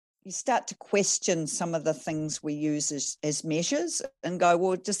you start to question some of the things we use as measures and go,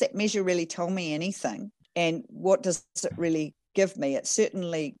 well, does that measure really tell me anything? And what does it really give me? It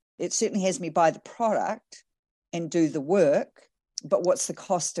certainly has me buy the product and do the work, but what's the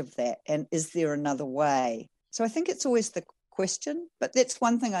cost of that? And is there another way? So I think it's always the question, but that's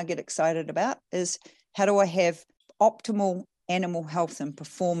one thing I get excited about is how do I have optimal animal health and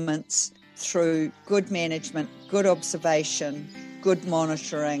performance through good management, good observation, good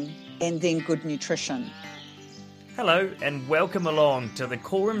monitoring, and then good nutrition. Hello and welcome along to the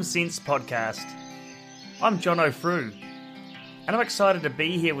Coram Sense podcast. I'm John O'Frew and I'm excited to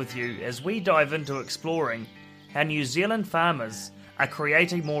be here with you as we dive into exploring how New Zealand farmers are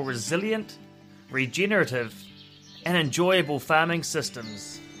creating more resilient, regenerative and enjoyable farming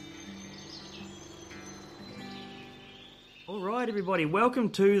systems. Alright everybody, welcome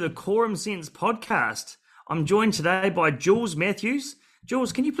to the Coram Sense podcast. I'm joined today by Jules Matthews.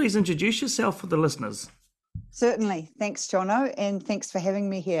 Jules, can you please introduce yourself for the listeners? Certainly. Thanks, Jono, and thanks for having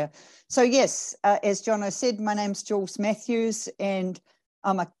me here. So yes, as Jono said, my name's Jules Matthews and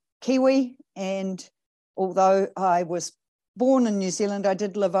I'm a Kiwi, and although I was born in New Zealand, I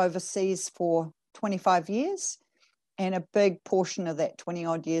did live overseas for 25 years, and a big portion of that, 20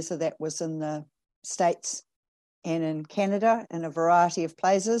 odd years of that, was in the States and in Canada in a variety of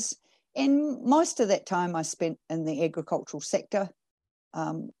places. And most of that time I spent in the agricultural sector,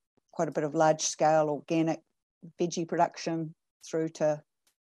 quite a bit of large-scale organic veggie production through to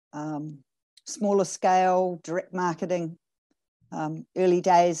smaller scale direct marketing, early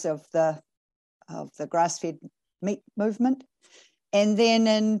days of the grass-fed meat movement. And then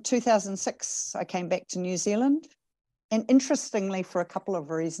in 2006, I came back to New Zealand. And interestingly, for a couple of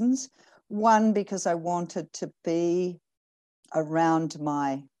reasons. One, because I wanted to be around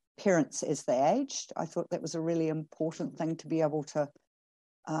my parents as they aged. I thought that was a really important thing to be able to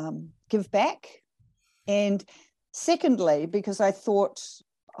give back. And secondly, because I thought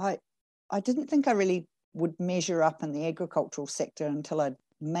I didn't think I really would measure up in the agricultural sector until I'd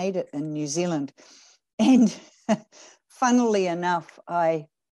made it in New Zealand. And funnily enough, I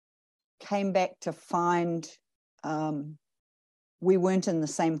came back to find we weren't in the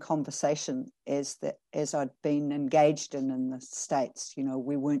same conversation as I'd been engaged in the States. You know,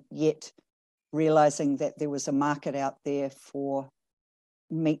 we weren't yet realizing that there was a market out there for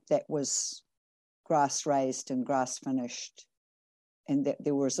meat that was grass raised and grass finished, and that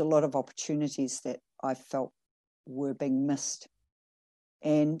there was a lot of opportunities that I felt were being missed.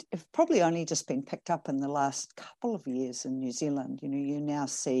 And it's probably only just been picked up in the last couple of years in New Zealand. You know, you now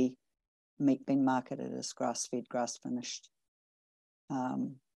see meat being marketed as grass-fed, grass-finished.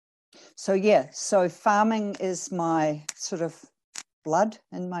 So farming is my sort of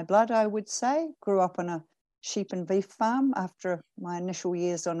in my blood, I would say. Grew up on a sheep and beef farm after my initial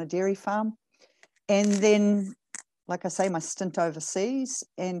years on a dairy farm. And then, like I say, my stint overseas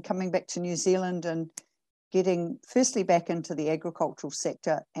and coming back to New Zealand and getting firstly back into the agricultural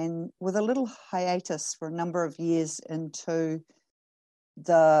sector, and with a little hiatus for a number of years into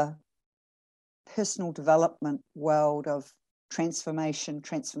the personal development world of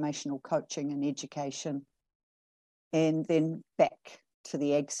transformational coaching and education, and then back to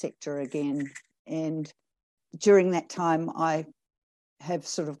the ag sector again. And during that time, I have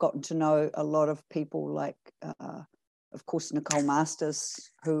sort of gotten to know a lot of people like, of course, Nicole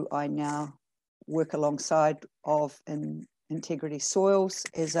Masters, who I now work alongside of in Integrity Soils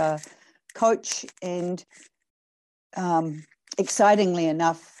as a coach. And excitingly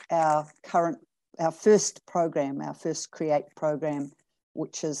enough, our first program, our first Create program,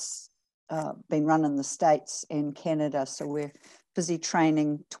 which has been run in the States and Canada. So we're busy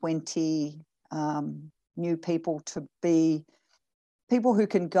training 20 new people to be people who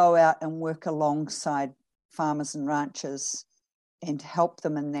can go out and work alongside farmers and ranchers and help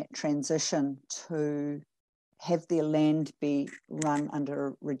them in that transition to have their land be run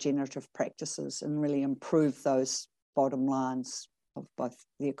under regenerative practices and really improve those bottom lines of both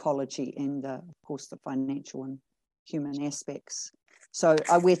the ecology and, of course, the financial and human aspects. So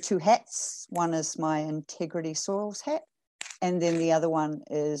I wear two hats. One is my Integrity Soils hat, and then the other one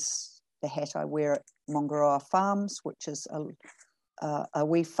is the hat I wear at Mongaroa Farms, which is a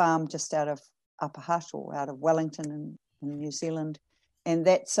wee farm just out of Upper Hutt or out of Wellington in New Zealand. And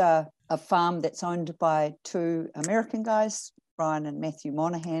that's a farm that's owned by two American guys, Brian and Matthew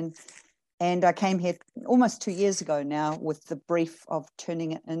Monaghan. And I came here almost 2 years ago now with the brief of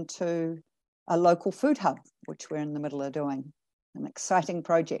turning it into a local food hub, which we're in the middle of doing. An exciting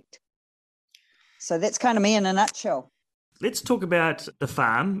project. So that's kind of me in a nutshell. Let's talk about the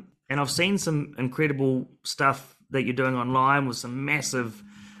farm. And I've seen some incredible stuff that you're doing online with some massive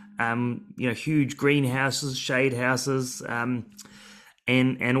huge greenhouses, shade houses,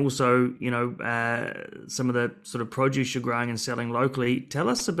 and also, some of the sort of produce you're growing and selling locally. Tell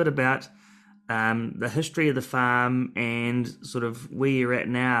us a bit about the history of the farm and sort of where you're at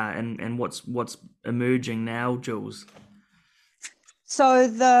now and what's emerging now, Jules. So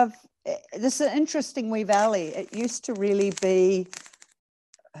this is an interesting wee valley. It used to really be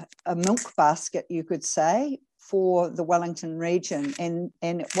a milk basket, you could say, for the Wellington region. And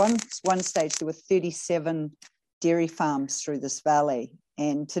at one stage, there were 37 dairy farms through this valley.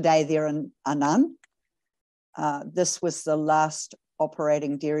 And today there are none. This was the last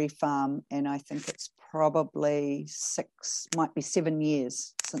operating dairy farm, and I think it's probably 7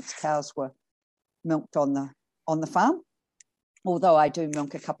 years since cows were milked on the farm. Although I do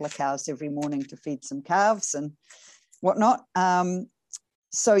milk a couple of cows every morning to feed some calves and whatnot.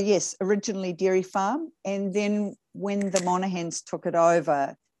 So yes, originally dairy farm, and then when the Monaghan's took it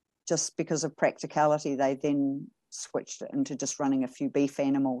over, just because of practicality, they then switched it into just running a few beef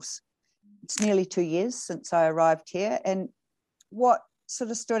animals. It's nearly 2 years since I arrived here, and what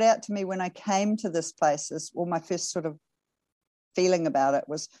sort of stood out to me when I came to this place is, well, my first sort of feeling about it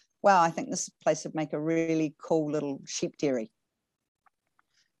was, wow, I think this place would make a really cool little sheep dairy.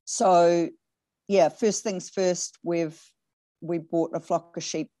 So yeah, first things first, we bought a flock of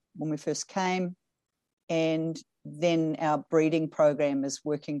sheep when we first came, and then our breeding program is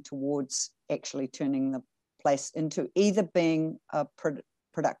working towards actually turning the place into either being a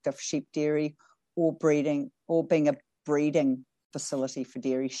productive sheep dairy or being a breeding facility for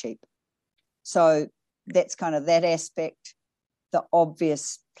dairy sheep. So that's kind of that aspect. The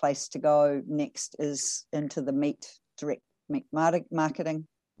obvious place to go next is into the direct meat marketing,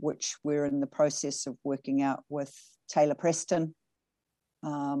 which we're in the process of working out with Taylor Preston.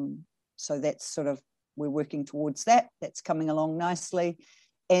 So that's sort of, we're working towards that. That's coming along nicely.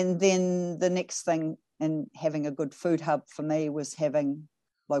 And then the next thing in having a good food hub for me was having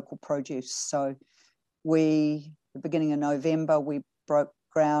local produce. So the beginning of November, we broke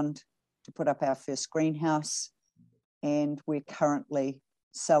ground to put up our first greenhouse, and we're currently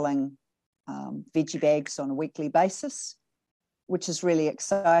selling veggie bags on a weekly basis, which is really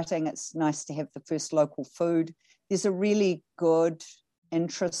exciting. It's nice to have the first local food. There's a really good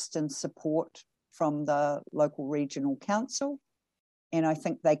interest and support from the local regional council, and I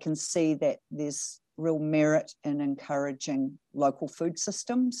think they can see that there's real merit in encouraging local food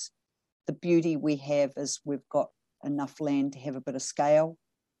systems. The beauty we have is we've got enough land to have a bit of scale.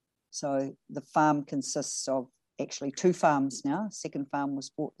 So the farm consists of actually 2 farms now. Second farm was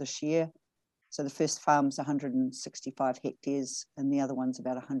bought this year. So the first farm's 165 hectares and the other one's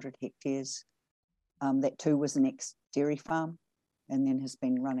about 100 hectares. That too was an ex-dairy farm and then has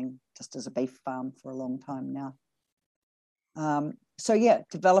been running just as a beef farm for a long time now. So yeah,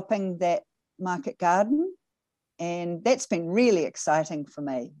 developing that market garden, and that's been really exciting for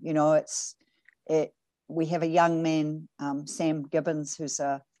me. You know, we have a young man, Sam Gibbons, who's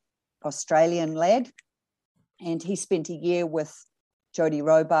a Australian lad, and he spent a year with Jody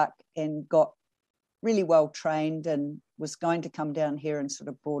Roebuck and got really well trained and was going to come down here and sort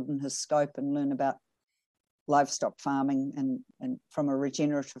of broaden his scope and learn about livestock farming and from a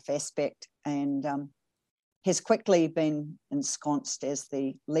regenerative aspect, and has quickly been ensconced as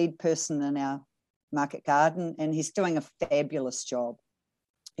the lead person in our market garden, and he's doing a fabulous job.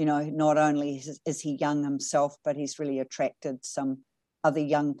 You know, not only is he young himself, but he's really attracted some other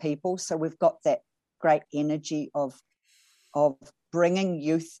young people. So we've got that great energy of bringing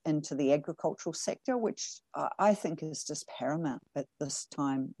youth into the agricultural sector, which I think is just paramount at this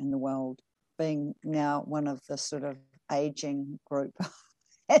time in the world, being now one of the sort of aging group.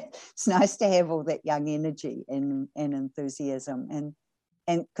 It's nice to have all that young energy and enthusiasm, and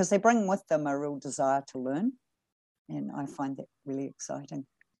because they bring with them a real desire to learn, and I find that really exciting.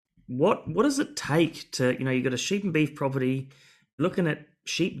 What does it take to, you've got a sheep and beef property, looking at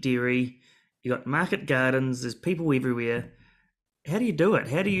sheep dairy, you got market gardens, there's people everywhere. How do you do it?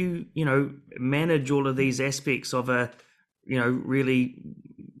 How do you, manage all of these aspects of a, really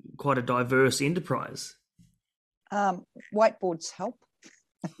quite a diverse enterprise? Whiteboards help.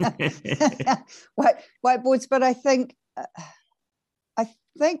 Whiteboards, but I think,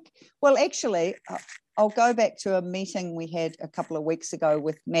 well, actually, I'll go back to a meeting we had a couple of weeks ago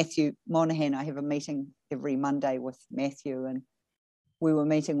with Matthew Monaghan. I have a meeting every Monday with Matthew, and we were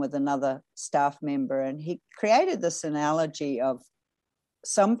meeting with another staff member, and he created this analogy of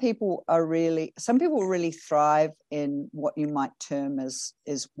some people really thrive in what you might term as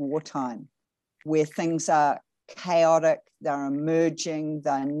wartime, where things are chaotic, they're emerging,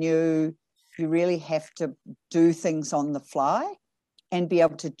 they're new. You really have to do things on the fly. and be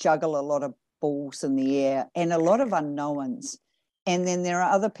able to juggle a lot of balls in the air and a lot of unknowns. And then there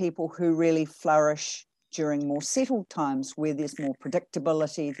are other people who really flourish during more settled times where there's more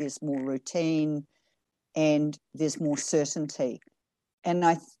predictability, there's more routine, and there's more certainty. And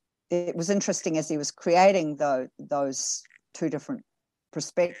it was interesting as he was creating those two different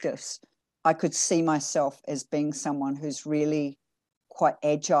perspectives, I could see myself as being someone who's really quite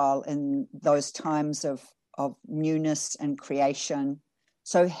agile in those times of newness and creation.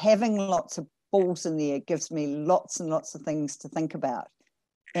 So having lots of balls in the air gives me lots and lots of things to think about.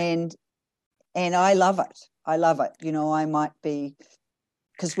 And I love it. I love it. You know, I might be,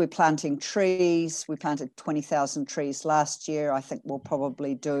 because we're planting trees, we planted 20,000 trees last year. I think we'll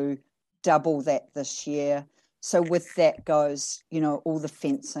probably do double that this year. So with that goes, you know, all the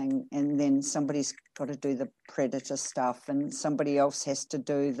fencing, and then somebody's got to do the predator stuff, and somebody else has to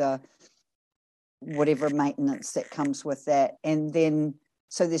do the whatever maintenance that comes with that. And then,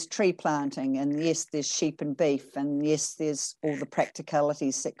 so there's tree planting, and yes, there's sheep and beef, and yes, there's all the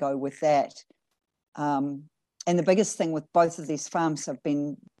practicalities that go with that. And the biggest thing with both of these farms have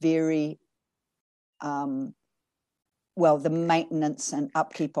been very, well, the maintenance and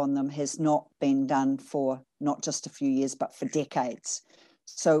upkeep on them has not been done for not just a few years, but for decades.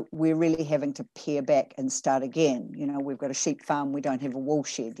 So we're really having to pare back and start again. You know, we've got a sheep farm, we don't have a wool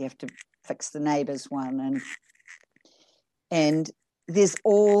shed. You have to fix the neighbour's one. And there's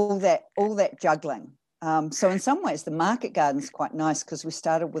all that juggling. So in some ways, the market garden's quite nice because we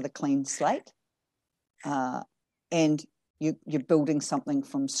started with a clean slate. And you're building something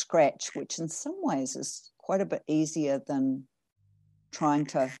from scratch, which in some ways is quite a bit easier than trying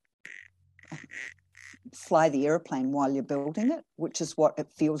to fly the airplane while you're building it, which is what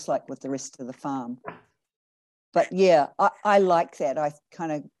it feels like with the rest of the farm. But yeah, I like that. I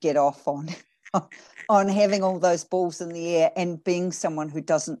kind of get off on having all those balls in the air and being someone who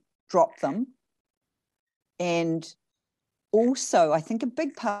doesn't drop them. And also, I think a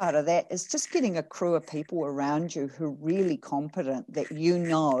big part of that is just getting a crew of people around you who are really competent, that you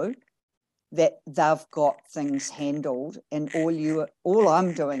know that they've got things handled, and all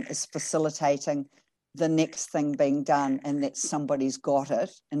I'm doing is facilitating the next thing being done, and that somebody's got it.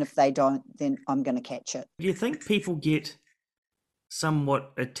 And if they don't, then I'm going to catch it. Do you think people get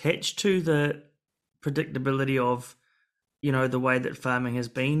somewhat attached to the predictability of, you know, the way that farming has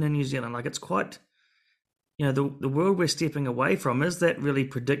been in New Zealand? Like, it's quite, you know, the world we're stepping away from is that really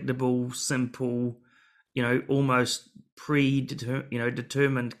predictable, simple, you know, almost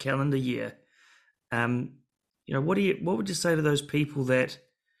determined calendar year. You know, what would you say to those people that,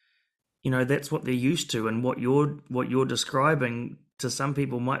 you know, that's what they're used to, and what you're describing to some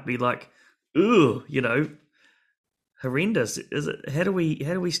people might be like, ugh, you know, horrendous. Is it? How do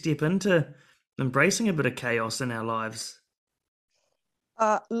we step into embracing a bit of chaos in our lives?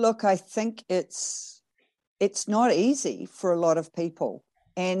 Look, I think it's not easy for a lot of people,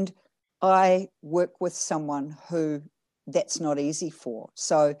 and I work with someone who that's not easy for.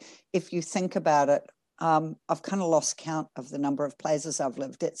 So if you think about it, I've kind of lost count of the number of places I've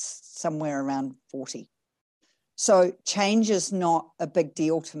lived. It's somewhere around 40. So change is not a big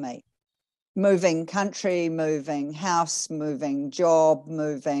deal to me. Moving country, moving house, moving job,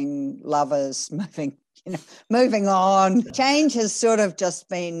 moving lovers, moving on. Change has sort of just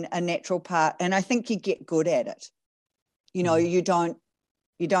been a natural part, and I think you get good at it. You know, you don't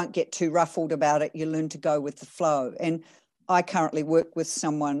get too ruffled about it. You learn to go with the flow. And I currently work with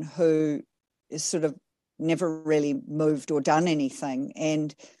someone who is sort of never really moved or done anything,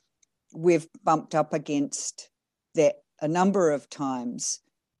 and we've bumped up against that a number of times,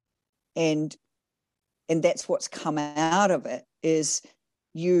 and that's what's come out of it is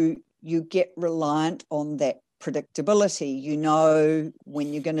you get reliant on that predictability. You know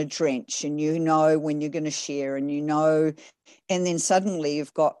when you're going to drench, and you know when you're going to shear, and you know, and then suddenly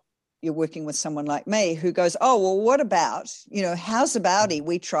you're working with someone like me who goes, oh, well, what about, you know, how's about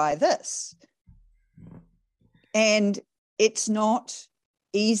we try this? And it's not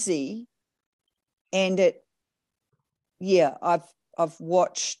easy. And I've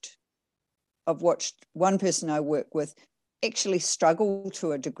watched one person I work with actually struggle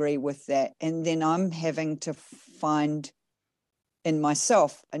to a degree with that. And then I'm having to find in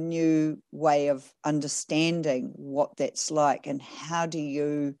myself a new way of understanding what that's like, and how do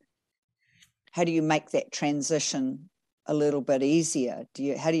you make that transition a little bit easier?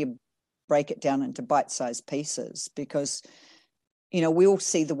 How do you break it down into bite-sized pieces? Because, you know, we all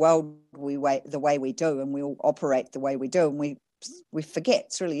see the world the way we do, and we all operate the way we do, and we forget.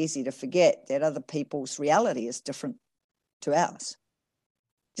 It's really easy to forget that other people's reality is different to ours.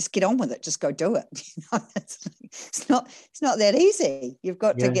 just get on with it. Just go do it. It's not that easy. You've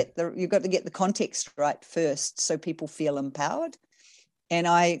got to get the context right first, so people feel empowered. And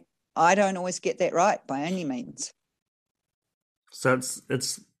I don't always get that right by any means. So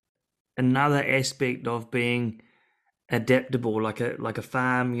it's another aspect of being adaptable, like a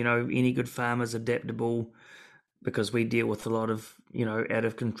farm. Any good farm is adaptable, because we deal with a lot of out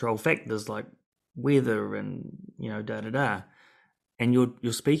of control factors like weather and da. And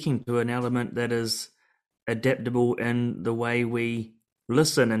you're speaking to an element that is adaptable in the way we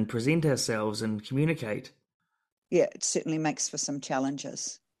listen and present ourselves and communicate. Yeah, it certainly makes for some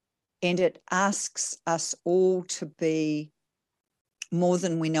challenges. And it asks us all to be more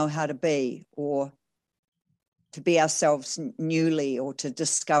than we know how to be, or to be ourselves newly, or to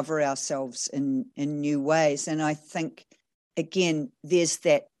discover ourselves in new ways. And I think, again, there's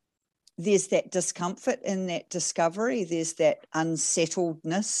that discomfort in that discovery. There's that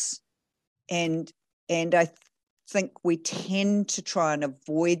unsettledness. And I think we tend to try and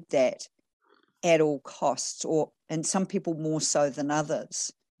avoid that at all costs, and some people more so than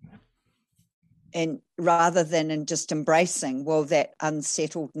others. And rather than in just embracing, well, that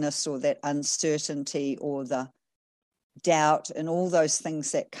unsettledness or that uncertainty or the doubt and all those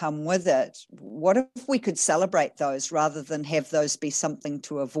things that come with it, what if we could celebrate those rather than have those be something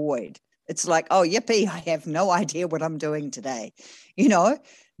to avoid? It's like, oh, yippee, I have no idea what I'm doing today. We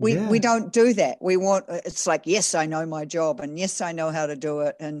don't do that. It's like, yes, I know my job, and yes, I know how to do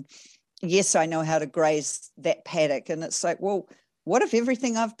it, and yes, I know how to graze that paddock. And it's like, well, what if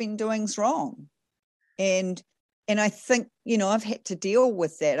everything I've been doing is wrong? And I think, I've had to deal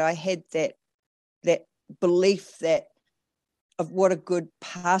with that. I had that belief that of what a good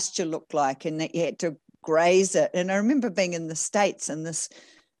pasture looked like, and that you had to graze it. And I remember being in the States, and this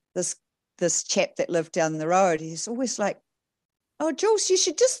chap that lived down the road, he's always like, oh, Jules, you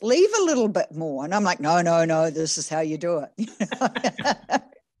should just leave a little bit more. And I'm like, no, this is how you do it.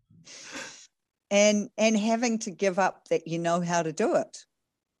 And having to give up that you know how to do it.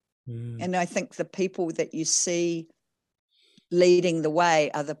 And I think the people that you see leading the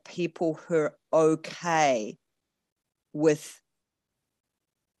way are the people who are okay with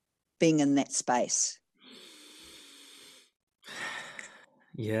being in that space.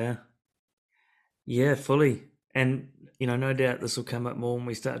 Yeah, fully. And, no doubt this will come up more when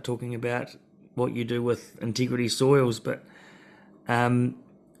we start talking about what you do with integrity soils. But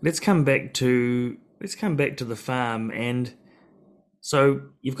let's come back to the farm. And so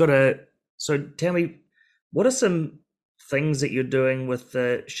so tell me, what are some things that you're doing with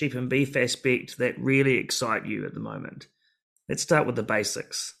the sheep and beef aspect that really excite you at the moment? Let's start with the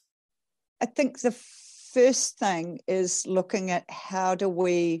basics. I think the first thing is looking at how do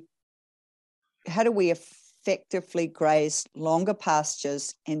we effectively graze longer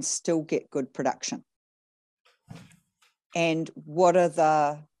pastures and still get good production? And what are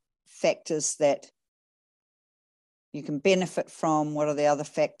the factors that you can benefit from? What are the other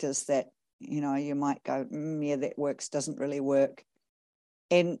factors that, you might go, yeah, that works, doesn't really work?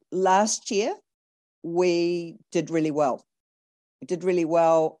 And last year, we did really well.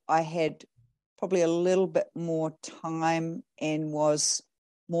 I had probably a little bit more time and was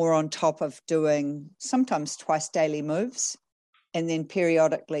more on top of doing sometimes twice daily moves, and then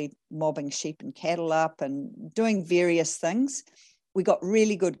periodically mobbing sheep and cattle up and doing various things. We got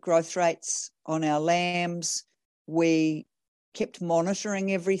really good growth rates on our lambs. We kept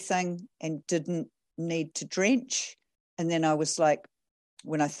monitoring everything and didn't need to drench. And then I was like,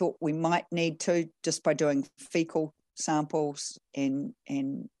 when I thought we might need to, just by doing fecal samples and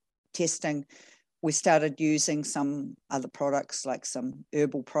testing, we started using some other products, like some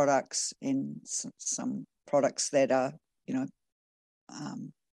herbal products and some products that are,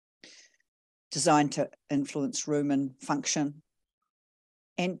 designed to influence rumen function,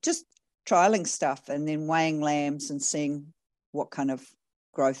 and just trialing stuff and then weighing lambs and seeing what kind of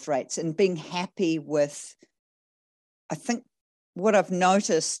growth rates and being happy with. I think what I've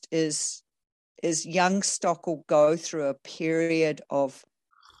noticed is young stock will go through a period of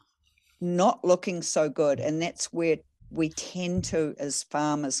not looking so good, and that's where we tend to, as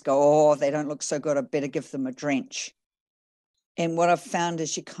farmers, go, oh, they don't look so good, I better give them a drench. And what I've found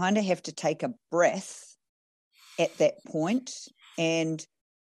is you kind of have to take a breath at that point, and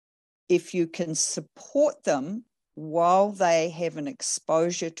if you can support them while they have an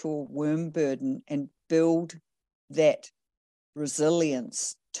exposure to a worm burden and build that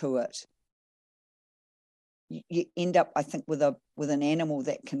resilience to it, you end up, I think, with an animal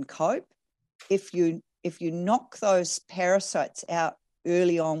that can cope. If you knock those parasites out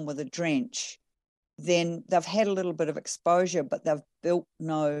early on with a drench, then they've had a little bit of exposure, but they've built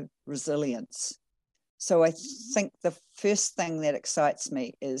no resilience. So I think the first thing that excites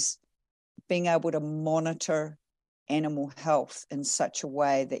me is being able to monitor animal health in such a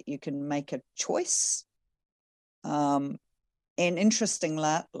way that you can make a choice. And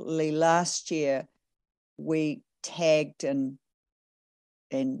interestingly, last year we tagged and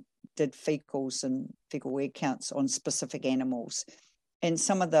did fecals and fecal egg counts on specific animals. And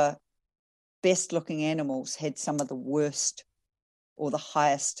some of the best looking animals had some of the worst or the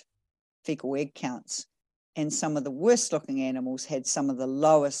highest fecal egg counts. And some of the worst looking animals had some of the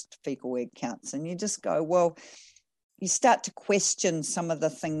lowest fecal egg counts. And you just go, well, you start to question some of the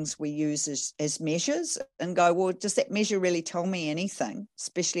things we use as measures and go, well, does that measure really tell me anything?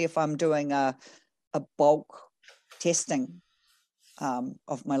 Especially if I'm doing a bulk testing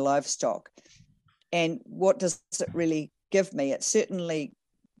of my livestock. And what does it really give me? It certainly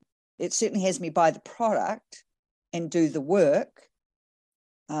has me buy the product and do the work.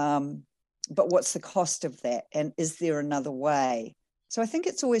 But what's the cost of that? And is there another way? So I think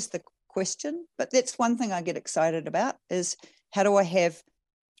it's always the question, but that's one thing I get excited about is how do I have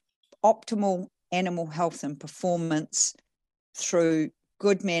optimal animal health and performance through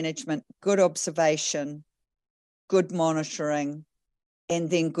good management, good observation, good monitoring, and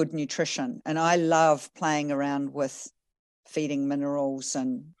then good nutrition. And I love playing around with feeding minerals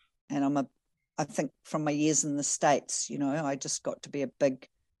and I think from my years in the States, I just got to be a big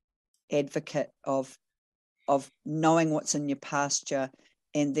advocate of knowing what's in your pasture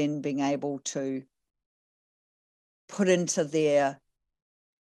and then being able to put into their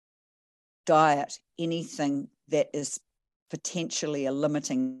diet anything that is potentially a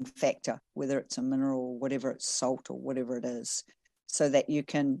limiting factor, whether it's a mineral or whatever it's salt or whatever it is, so that you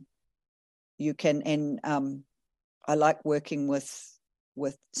can and I like working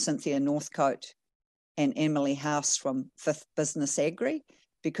with Cynthia Northcote and Emily House from Fifth Business Agri,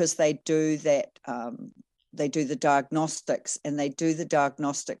 because they do that. They do the diagnostics, and they do the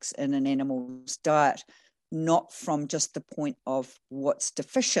diagnostics in an animal's diet, not from just the point of what's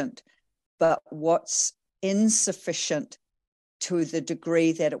deficient, but what's insufficient to the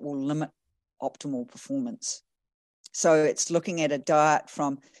degree that it will limit optimal performance. So it's looking at a diet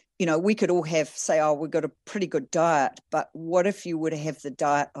from, we could all say, oh, we've got a pretty good diet, but what if you were to have the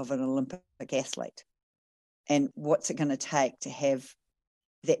diet of an Olympic athlete? And what's it going to take to have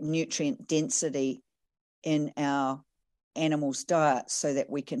that nutrient density in our animals' diet so that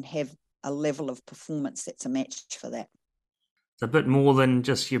we can have a level of performance that's a match for that? It's a bit more than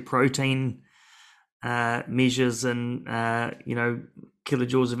just your protein measures and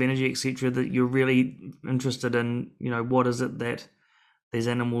kilojoules of energy, etc. That you're really interested in. What is it that these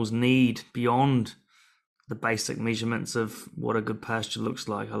animals need beyond the basic measurements of what a good pasture looks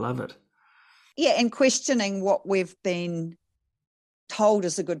like. I love it. Yeah, and questioning what we've been told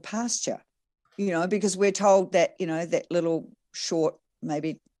is a good pasture, because we're told that, that little short,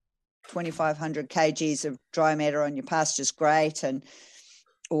 maybe 2,500 kgs of dry matter on your pasture is great,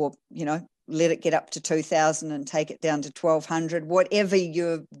 or let it get up to 2,000 and take it down to 1,200, whatever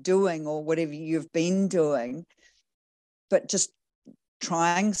you're doing or whatever you've been doing, but just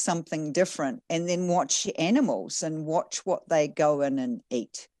trying something different, and then watch animals and watch what they go in and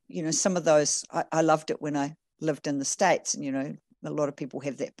eat. Some of those, I loved it when I lived in the States, and, a lot of people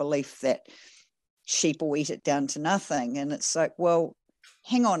have that belief that sheep will eat it down to nothing. And it's like, well,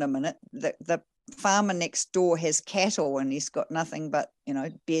 hang on a minute. The farmer next door has cattle and he's got nothing but,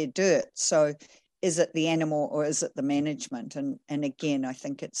 bare dirt. So is it the animal or is it the management? And again, I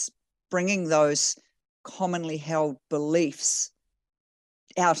think it's bringing those commonly held beliefs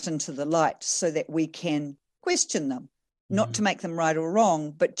out into the light so that we can question them, not to make them right or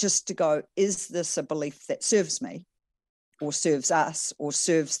wrong, but just to go, is this a belief that serves me or serves us or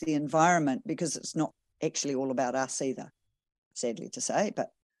serves the environment? Because it's not actually all about us either, sadly to say.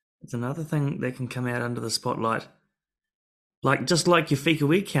 But it's another thing that can come out under the spotlight. Just like your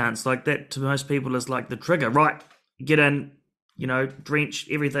fecal egg counts, like that to most people is like the trigger, right? Get in, drench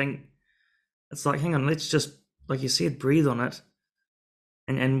everything. It's like, hang on, let's just, like you said, breathe on it.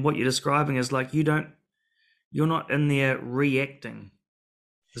 And what you're describing is like you're not in there reacting,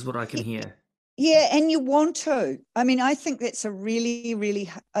 is what I can hear. Yeah, and you want to. I mean, I think that's a really,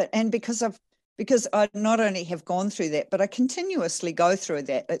 really, and because I not only have gone through that, but I continuously go through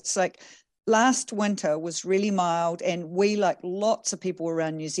that. It's like last winter was really mild, and we, like lots of people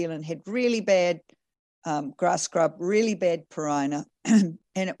around New Zealand, had really bad grass scrub, really bad purina. And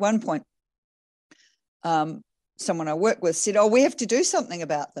at one point, someone I work with said, oh, we have to do something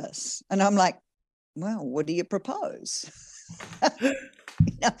about this. And I'm like, well, what do you propose?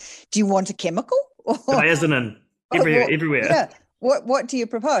 Do you want a chemical or Isn't in everywhere. yeah, what do you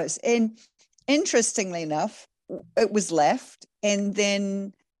propose? And interestingly enough, it was left. And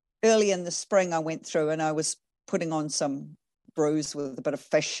then early in the spring, I went through and I was putting on some brews with a bit of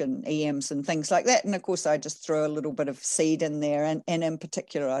fish and EMs and things like that. And of course, I just threw a little bit of seed in there. And in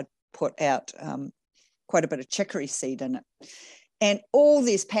particular, I put out quite a bit of chicory seed in it. And all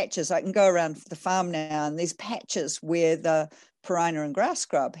these patches, I can go around the farm now, and these patches where the Purina and grass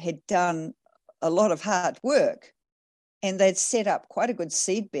scrub had done a lot of hard work, and they'd set up quite a good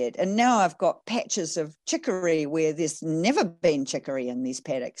seed bed. And now I've got patches of chicory where there's never been chicory in these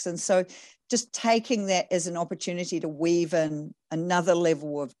paddocks. And so just taking that as an opportunity to weave in another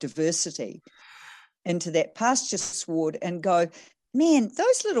level of diversity into that pasture sward and go, man,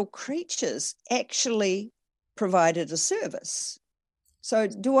 those little creatures actually provided a service. So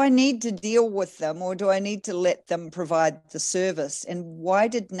do I need to deal with them, or do I need to let them provide the service? And why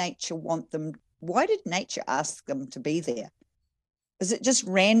did nature want them? Why did nature ask them to be there? Is it just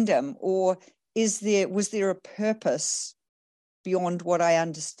random, or was there a purpose beyond what I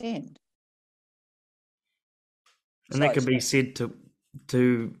understand? And that could be said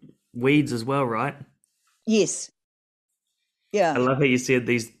to weeds as well, right? Yes. Yeah. I love how you said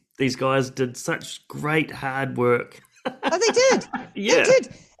these guys did such great hard work. Oh, they did. Yeah. They did.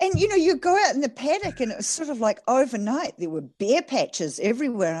 And, you go out in the paddock and it was sort of like overnight, there were bare patches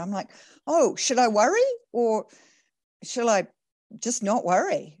everywhere. I'm like, oh, should I worry, or shall I just not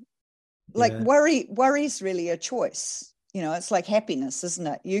worry? Like worry is really a choice. It's like happiness, isn't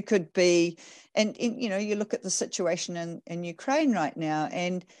it? You could be, and you look at the situation in Ukraine right now,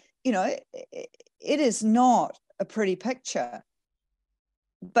 and, it is not a pretty picture.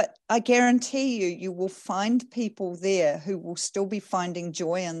 But I guarantee you will find people there who will still be finding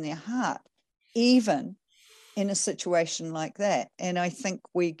joy in their heart, even in a situation like that. And I think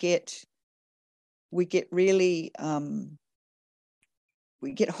we get really,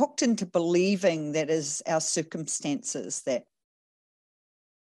 we get hooked into believing that is our circumstances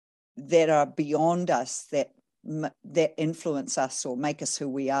that are beyond us, that influence us or make us who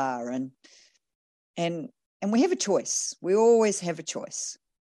we are. And we have a choice. We always have a choice.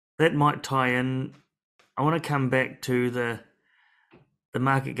 That might tie in. I want to come back to the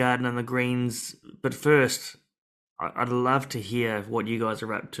market garden and the greens, but first, I'd love to hear what you guys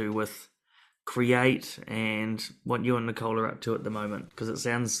are up to with Create and what you and Nicole are up to at the moment, because it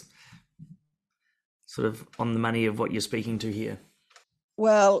sounds sort of on the money of what you're speaking to here.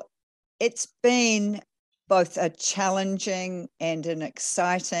 Well, it's been both a challenging and an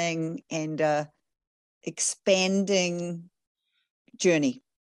exciting and expanding journey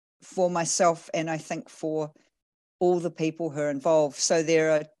for myself, and I think for all the people who are involved. So there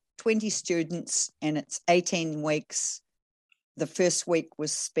are 20 students and it's 18 weeks. The first week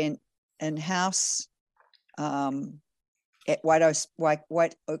was spent in-house at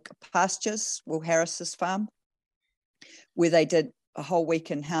White Oak Pastures, Will Harris's farm, where they did a whole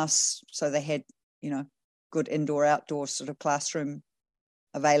week in-house. So they had, good indoor-outdoor sort of classroom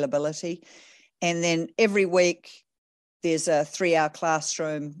availability. And then every week there's a 3-hour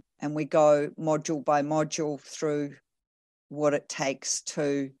classroom, and we go module by module through what it takes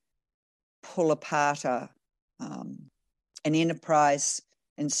to pull apart an enterprise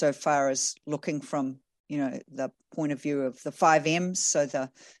insofar as looking from, the point of view of the 5 M's, so the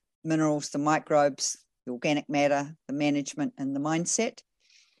minerals, the microbes, the organic matter, the management, and the mindset.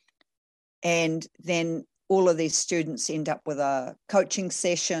 And then all of these students end up with a coaching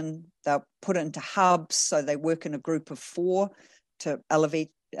session. They're put into hubs, so they work in a group of 4 to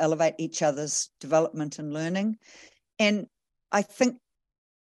elevate each other's development and learning. And I think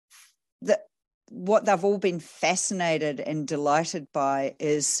that what they've all been fascinated and delighted by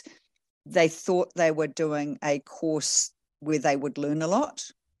is they thought they were doing a course where they would learn a lot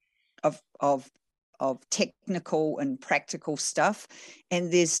of technical and practical stuff.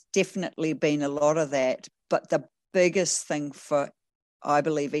 And there's definitely been a lot of that. But the biggest thing for, I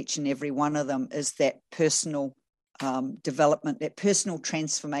believe, each and every one of them is that personal development, that personal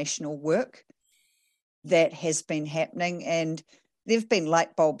transformational work that has been happening. And there've been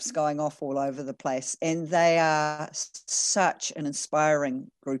light bulbs going off all over the place, and they are such an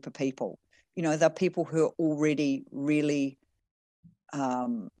inspiring group of people. They're people who are already really,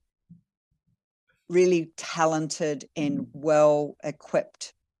 really talented and well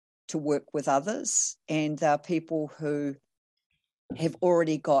equipped to work with others. And they're people who have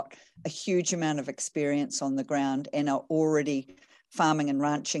already got a huge amount of experience on the ground and are already farming and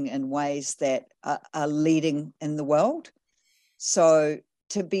ranching in ways that are leading in the world. So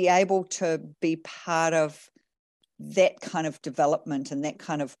to be able to be part of that kind of development and that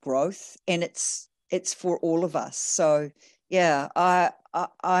kind of growth, and it's it's for all of us. So yeah, I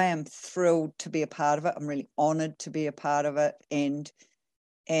am thrilled to be a part of it. I'm really honored to be a part of it. And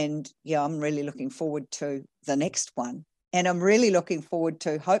yeah, I'm really looking forward to the next one. And I'm really looking forward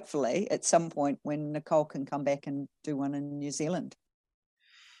to, hopefully, at some point when Nicole can come back and do one in New Zealand.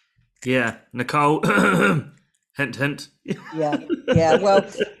 Yeah, Nicole, hint, hint. Yeah, yeah.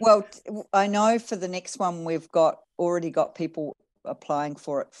 Well, I know for the next one we've already got people applying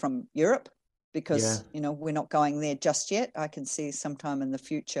for it from Europe because we're not going there just yet. I can see sometime in the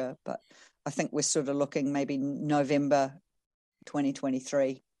future, but I think we're sort of looking maybe November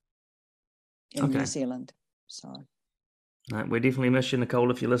 2023 in New Zealand. So no, we definitely miss you,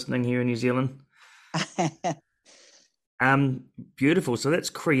 Nicole, if you're listening here in New Zealand. Beautiful. So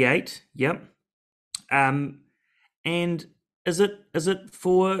that's Create. Yep. And is it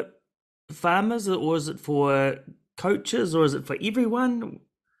for farmers, or is it for coaches, or is it for everyone?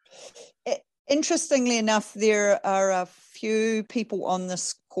 Interestingly enough, there are a few people on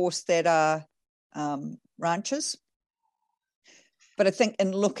this course that are ranchers. But I think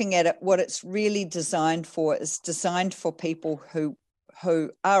in looking at it, what it's really designed for is designed for people who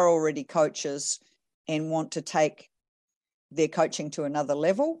are already coaches and want to take their coaching to another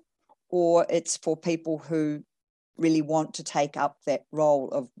level, or it's for people who really want to take up that role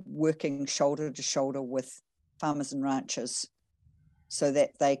of working shoulder to shoulder with farmers and ranchers so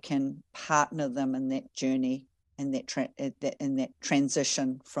that they can partner them in that journey and that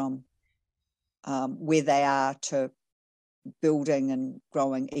transition from where they are to building and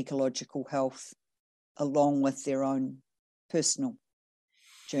growing ecological health along with their own personal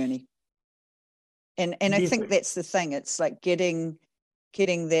journey. And I think that's the thing. It's like getting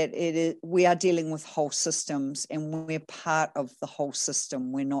that we are dealing with whole systems and we're part of the whole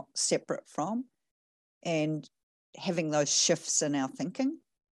system. We're not separate from, and having those shifts in our thinking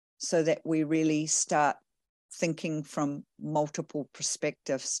so that we really start thinking from multiple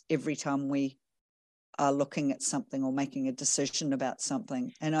perspectives every time we are looking at something or making a decision about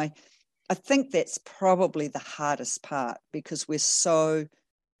something. And I think that's probably the hardest part, because we're so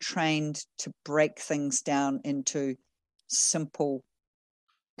trained to break things down into simple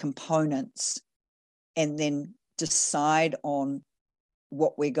components and then decide on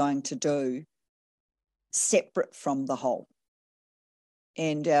what we're going to do separate from the whole.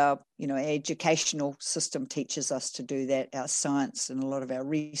 And our educational system teaches us to do that. Our science and a lot of our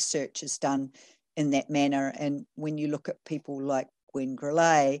research is done in that manner. And when you look at people like Gwen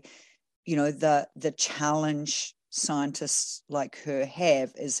Grellet, the challenge scientists like her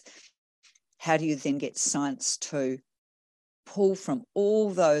have is, how do you then get science to pull from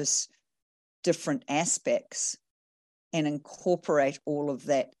all those different aspects and incorporate all of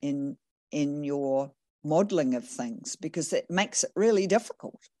that in your modeling of things? Because it makes it really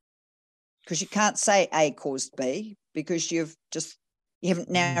difficult, because you can't say A caused B, because you haven't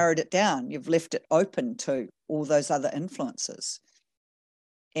narrowed it down. You've left it open to all those other influences.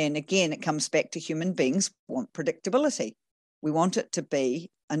 And again, it comes back to human beings want predictability. We want it to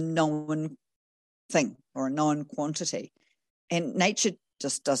be a known thing or a known quantity. And nature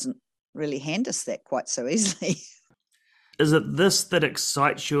just doesn't really hand us that quite so easily. Is it this that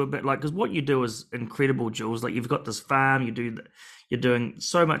excites you a bit? Like, because what you do is incredible, Jules. Like, you've got this farm, you're doing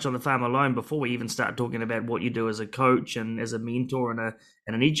so much on the farm alone before we even start talking about what you do as a coach and as a mentor and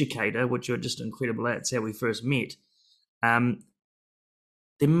an educator, which you're just incredible at. It's how we first met.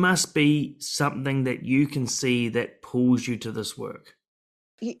 There must be something that you can see that pulls you to this work.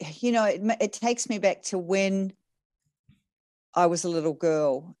 It takes me back to when I was a little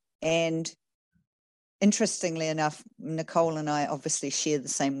girl. And interestingly enough, Nicole and I obviously share the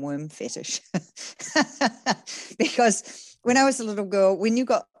same worm fetish. Because when I was a little girl, when you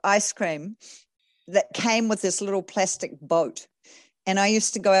got ice cream that came with this little plastic boat, and I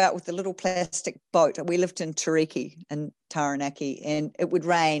used to go out with the little plastic boat. We lived in Tariki in Taranaki, and it would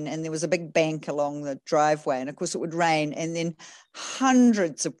rain, and there was a big bank along the driveway, and of course it would rain, and then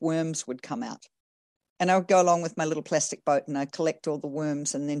hundreds of worms would come out. And I would go along with my little plastic boat, and I'd collect all the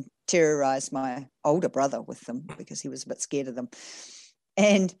worms and then terrorize my older brother with them because he was a bit scared of them.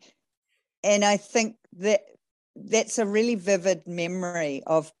 And I think that's a really vivid memory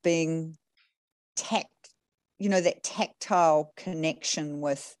of being that tactile connection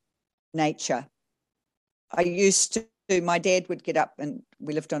with nature. My dad would get up, and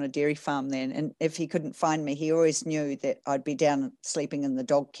we lived on a dairy farm then, and if he couldn't find me, he always knew that I'd be down sleeping in the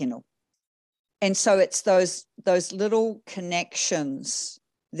dog kennel. And so it's those little connections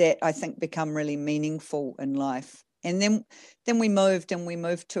that I think become really meaningful in life. And then we moved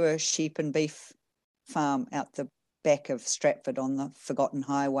to a sheep and beef farm out the back of Stratford on the Forgotten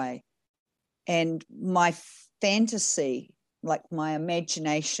Highway. And my fantasy, like my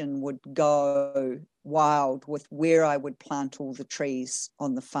imagination, would go wild with where I would plant all the trees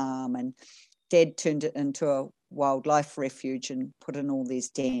on the farm. And Dad turned it into a wildlife refuge and put in all these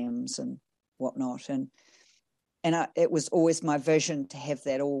dams and whatnot. And it was always my vision to have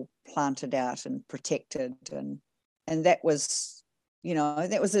that all planted out and protected. And that was,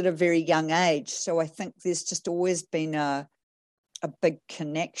 that was at a very young age. So I think there's just always been a big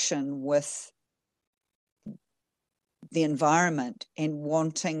connection with the environment and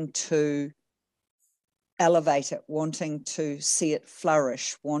wanting to elevate it, wanting to see it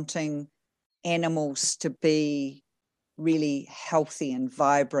flourish, wanting animals to be really healthy and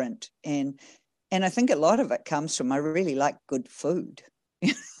vibrant. And I think a lot of it comes from, I really like good food.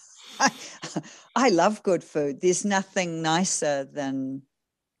 I love good food. There's nothing nicer than,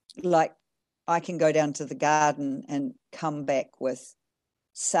 like, I can go down to the garden and come back with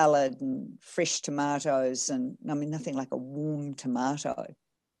salad and fresh tomatoes, and I mean, nothing like a warm tomato,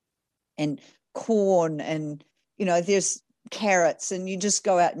 and corn, and there's carrots, and you just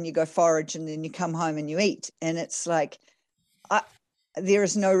go out and you go forage, and then you come home and you eat. And it's like, there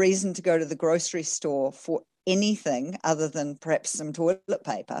is no reason to go to the grocery store for anything other than perhaps some toilet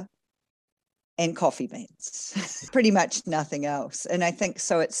paper and coffee beans. Pretty much nothing else. And I think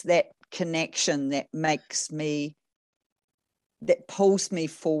so it's that connection that pulls me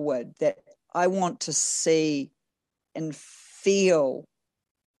forward, that I want to see and feel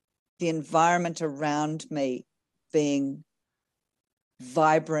the environment around me being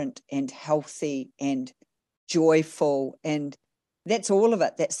vibrant and healthy and joyful. And that's all of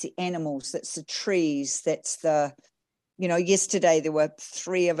it. That's the animals, that's the trees, that's the, yesterday there were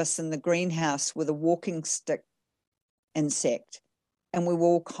 3 of us in the greenhouse with a walking stick insect. And we were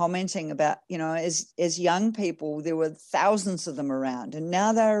all commenting about, as young people, there were thousands of them around, and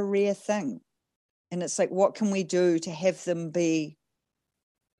now they're a rare thing. And it's like, what can we do to have them be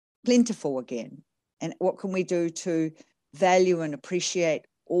plentiful again? And what can we do to value and appreciate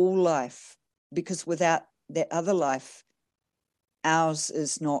all life? Because without that other life, ours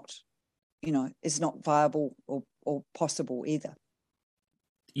is not, is not viable or possible either.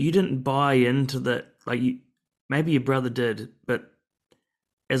 You didn't buy into that, maybe your brother did, but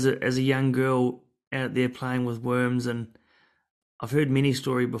as a young girl out there playing with worms, and I've heard many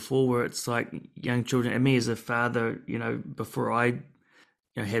stories before where it's like young children, and me as a father, before I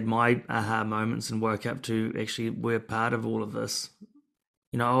had my aha moments and woke up to actually we're part of all of this.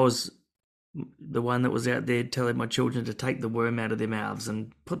 I was the one that was out there telling my children to take the worm out of their mouths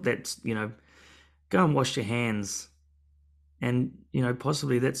and put that, go and wash your hands. And,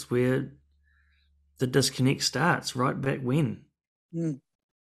 possibly that's where the disconnect starts, right back when.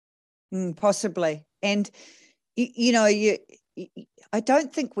 Possibly. And, I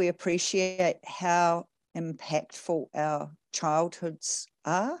don't think we appreciate how impactful our childhoods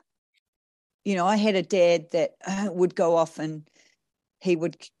are. I had a dad that would go off and he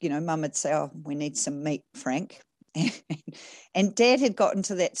would, Mum would say, "Oh, we need some meat, Frank." And Dad had gotten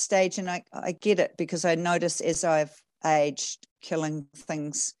to that stage, and I get it, because I notice as I've aged, killing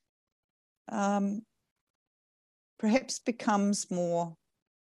things perhaps becomes more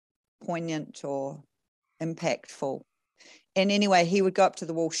poignant or impactful. And anyway, he would go up to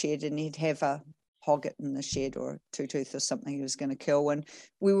the wool shed and he'd have a hogget in the shed or a two-tooth or something he was going to kill. And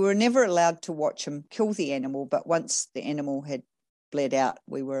we were never allowed to watch him kill the animal, but once the animal had bled out,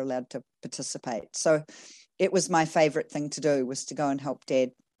 we were allowed to participate. So it was my favorite thing to do, was to go and help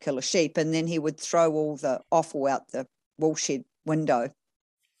Dad kill a sheep. And then he would throw all the offal out the wool shed window,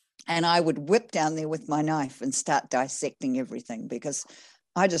 and I would whip down there with my knife and start dissecting everything, because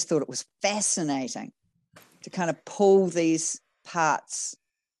I just thought it was fascinating to kind of pull these parts,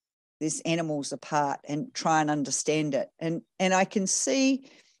 these animals apart, and try and understand it. And I can see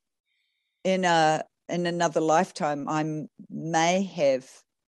in another lifetime, I may have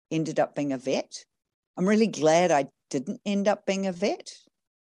ended up being a vet. I'm really glad I didn't end up being a vet.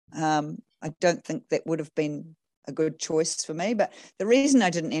 I don't think that would have been a good choice for me. But the reason I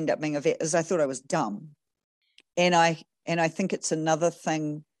didn't end up being a vet is I thought I was dumb. And I think it's another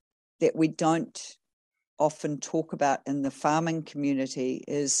thing that we don't often talk about in the farming community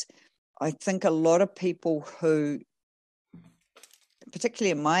is, I think a lot of people who,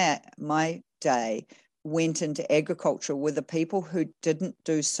 particularly in my day, went into agriculture were the people who didn't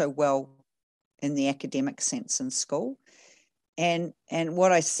do so well in the academic sense in school. And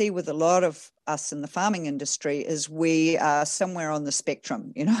what I see with a lot of us in the farming industry is we are somewhere on the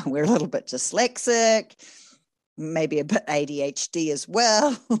spectrum. We're a little bit dyslexic, maybe a bit ADHD as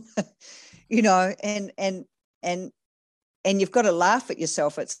well, and you've got to laugh at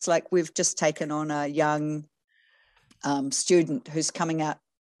yourself. It's like we've just taken on a young student who's coming out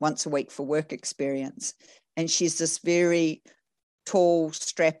once a week for work experience. And she's this very tall,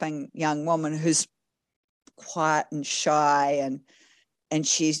 strapping young woman who's quiet and shy, and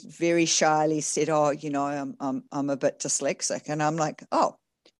she's very shyly said, "Oh, I'm a bit dyslexic." And I'm like, "Oh,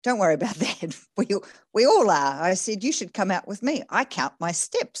 don't worry about that. We all are." I said, "You should come out with me. I count my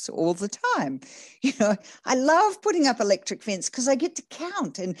steps all the time. I love putting up electric fence because I get to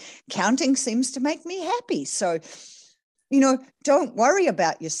count, and counting seems to make me happy. So, don't worry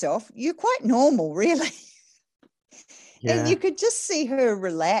about yourself. You're quite normal, really." Yeah. And you could just see her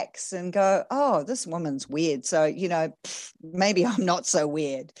relax and go, "Oh, this woman's weird. So, maybe I'm not so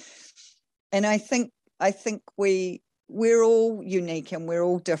weird." And I think we're all unique and we're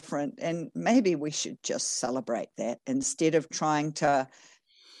all different. And maybe we should just celebrate that instead of trying to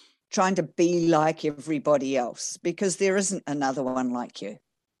be like everybody else, because there isn't another one like you.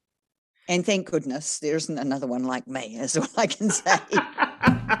 And thank goodness there isn't another one like me, is all I can say.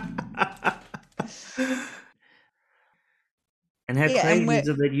 And how crazy is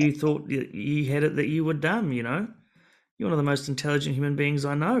it that you thought you had it, that you were dumb, You're one of the most intelligent human beings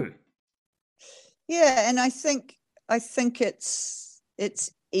I know. Yeah, and I think it's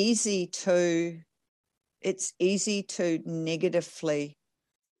easy to negatively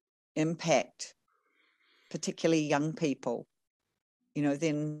impact particularly young people,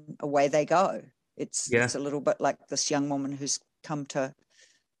 then away they go. It's a little bit like this young woman who's come to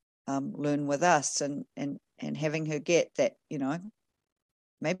learn with us, and having her get that,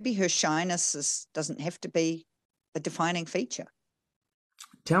 maybe her shyness doesn't have to be a defining feature.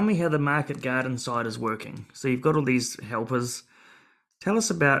 Tell me how the market garden side is working. So you've got all these helpers. Tell us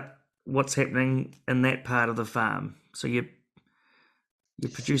about what's happening in that part of the farm. So you're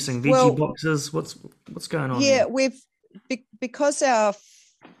producing veggie boxes. What's going on? Yeah, because our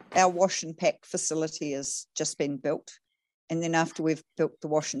wash and pack facility has just been built, and then after we've built the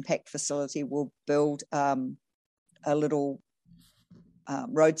wash and pack facility, we'll build a little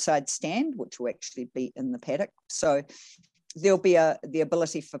roadside stand, which will actually be in the paddock. So there'll be the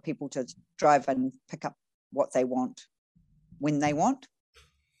ability for people to drive and pick up what they want when they want.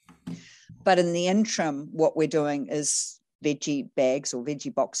 But in the interim, what we're doing is veggie bags or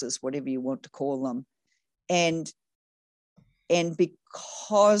veggie boxes, whatever you want to call them. And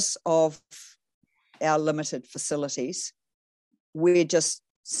because of our limited facilities, we're just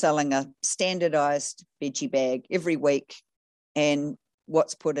selling a standardized veggie bag every week, and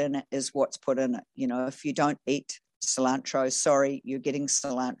what's put in it is what's put in it. If you don't eat cilantro, sorry, you're getting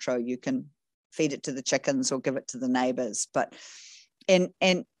cilantro. You can feed it to the chickens or give it to the neighbors. But and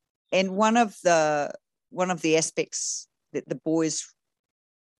one of the aspects that the boys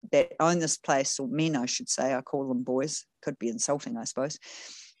that own this place, or men, I should say, I call them boys, could be insulting, I suppose.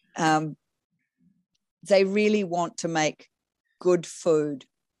 They really want to make good food,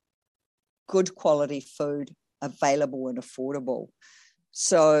 good quality food available and affordable.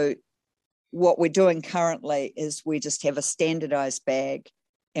 So what we're doing currently is we just have a standardized bag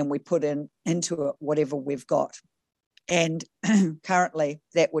and we put into it whatever we've got. And currently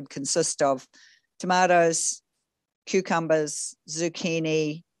that would consist of tomatoes, cucumbers,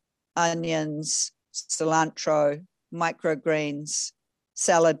 zucchini, onions, cilantro, microgreens,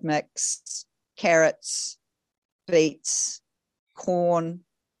 salad mix, carrots, beets, corn,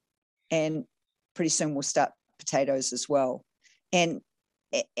 and pretty soon we'll start potatoes as well. And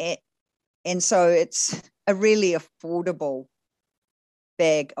so it's a really affordable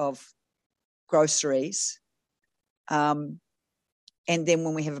bag of groceries. And then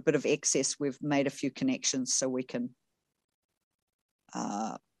when we have a bit of excess, we've made a few connections so we can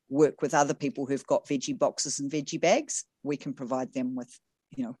work with other people who've got veggie boxes and veggie bags. We can provide them with,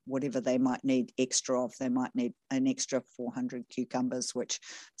 whatever they might need extra of. They might need an extra 400 cucumbers, which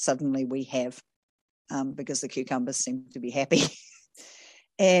suddenly we have because the cucumbers seem to be happy.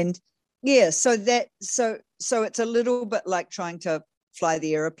 And yeah, so it's a little bit like trying to fly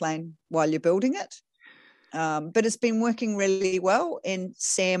the aeroplane while you're building it. But it's been working really well. And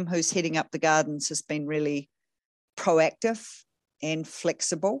Sam, who's heading up the gardens, has been really proactive and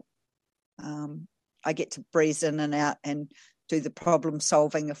flexible. I get to breeze in and out and do the problem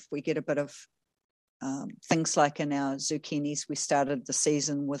solving if we get a bit of things like in our zucchinis. We started the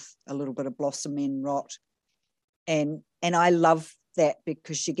season with a little bit of blossom end rot. And I love that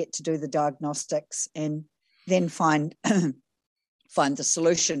because you get to do the diagnostics and then find the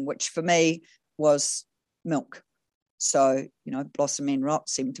solution, which for me was milk. So, blossom end rot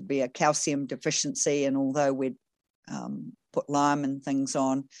seemed to be a calcium deficiency, and although we'd put lime and things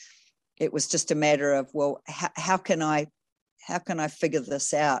on, it was just a matter of, well, how can I how can I figure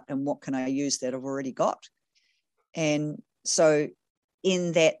this out and what can I use that I've already got? And so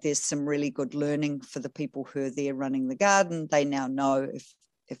in that, there's some really good learning for the people who are there running the garden. They now know if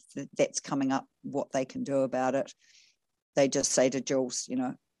that's coming up, what they can do about it. They just say to Jules,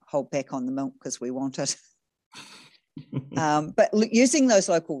 hold back on the milk because we want it. But using those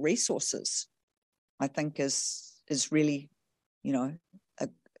local resources, I think is really,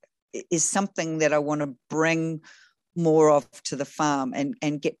 is something that I want to bring more of to the farm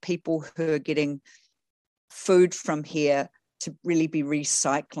and get people who are getting food from here to really be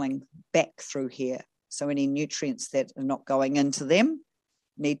recycling back through here. So any nutrients that are not going into them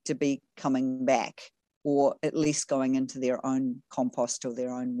need to be coming back, or at least going into their own compost or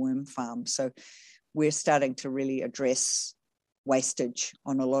their own worm farm. So we're starting to really address wastage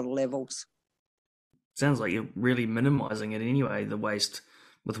on a lot of levels. Sounds like you're really minimizing it anyway, the waste,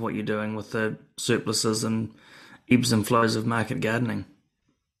 with what you're doing with the surpluses and ebbs and flows of market gardening.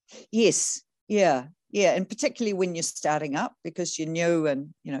 Yes, yeah, and particularly when you're starting up, because you're new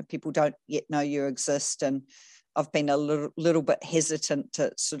and people don't yet know you exist. And I've been a little bit hesitant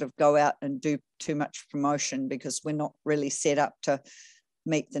to sort of go out and do too much promotion because we're not really set up to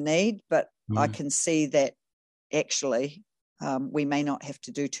meet the need. But I can see that actually we may not have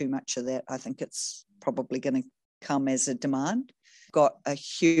to do too much of that. I think it's probably going to come as a demand. Got a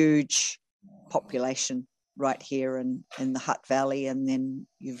huge population right here in the Hutt Valley, and then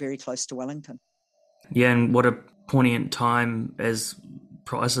you're very close to Wellington. Yeah, and what a poignant time, as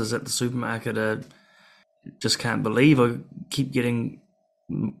prices at the supermarket are, just can't believe. I keep getting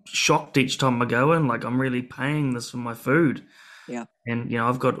shocked each time I go in, like I'm really paying this for my food. Yeah. And,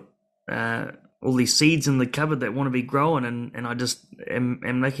 I've got all these seeds in the cupboard that want to be growing, and I just am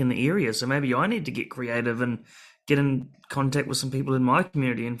making the area. So maybe I need to get creative and get in contact with some people in my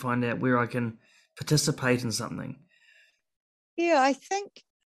community and find out where I can participate in something. Yeah, I think,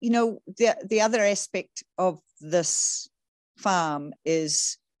 the other aspect of this farm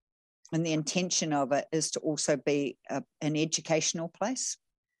is, and the intention of it is to also be an educational place.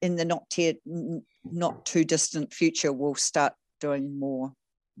 In the not too distant future, we'll start doing more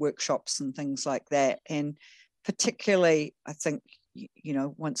workshops and things like that. And particularly, I think,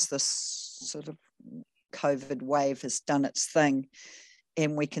 once this sort of COVID wave has done its thing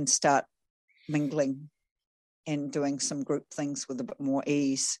and we can start mingling and doing some group things with a bit more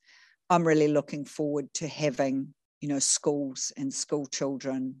ease, I'm really looking forward to having, schools and school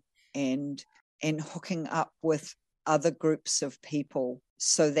children and hooking up with other groups of people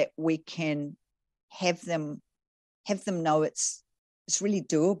so that we can have them know it's really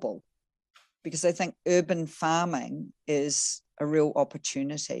doable. Because I think urban farming is a real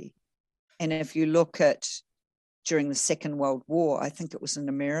opportunity. And if you look at during the Second World War, I think it was in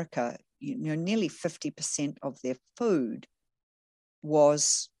America, nearly 50% of their food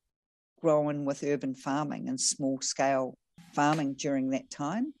was grown with urban farming and small scale farming during that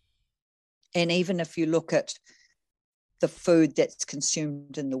time. And even if you look at the food that's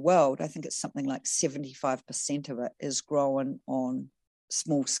consumed in the world, I think it's something like 75% of it is grown on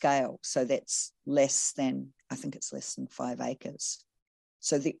small scale. So that's less than 5 acres.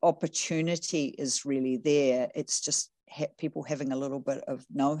 So the opportunity is really there. It's just people having a little bit of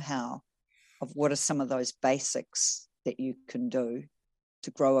know-how of what are some of those basics that you can do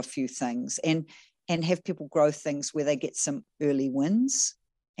to grow a few things, and have people grow things where they get some early wins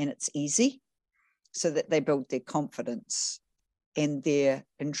and it's easy, so that they build their confidence and their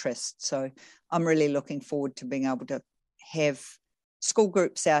interest. So I'm really looking forward to being able to have school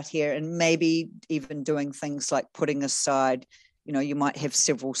groups out here, and maybe even doing things like putting aside, you might have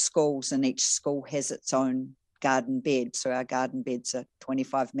several schools and each school has its own garden bed. So our garden beds are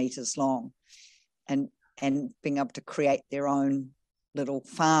 25 meters long, and being able to create their own little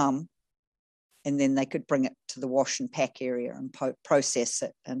farm, and then they could bring it to the wash and pack area and process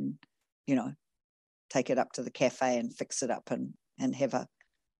it and, take it up to the cafe and fix it up and have a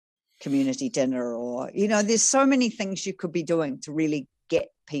community dinner, or, there's so many things you could be doing to really get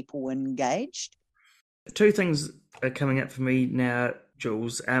people engaged. Two things are coming up for me now,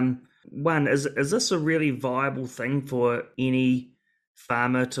 Jules. One, is this a really viable thing for any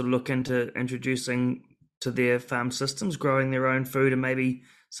farmer to look into introducing to their farm systems, growing their own food and maybe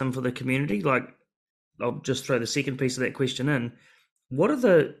some for the community? Like, I'll just throw the second piece of that question in. What are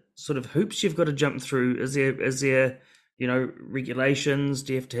the sort of hoops you've got to jump through? Is there regulations?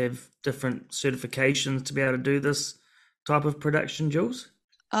 Do you have to have different certifications to be able to do this type of production, Jules?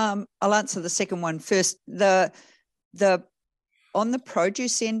 I'll answer the second one first. The on the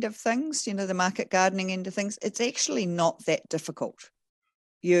produce end of things, the market gardening end of things, it's actually not that difficult.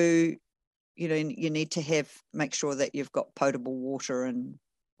 You you need to make sure that you've got potable water and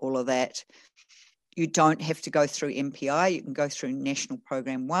all of that. You don't have to go through MPI. You can go through National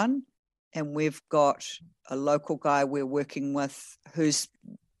Program 1. And we've got a local guy we're working with who's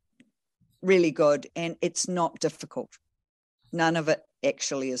really good, and it's not difficult. None of it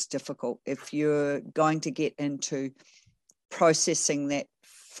actually is difficult. If you're going to get into processing that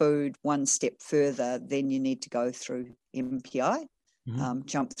food one step further, then you need to go through MPI,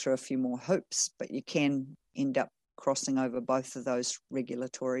 jump through a few more hoops, but you can end up crossing over both of those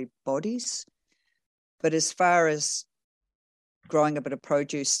regulatory bodies. But as far as growing a bit of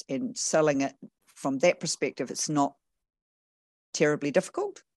produce and selling it from that perspective, it's not terribly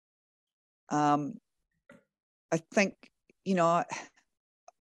difficult. I think, I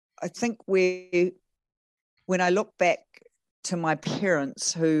think when I look back to my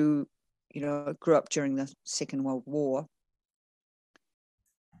parents who, grew up during the Second World War,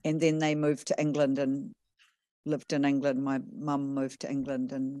 and then they moved to England and lived in England. My mum moved to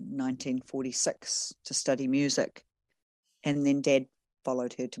England in 1946 to study music. And then Dad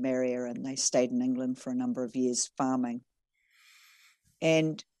followed her to marry her, and they stayed in England for a number of years farming.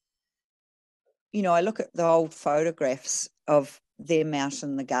 And, I look at the old photographs of them out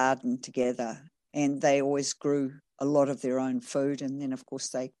in the garden together, and they always grew a lot of their own food. And then, of course,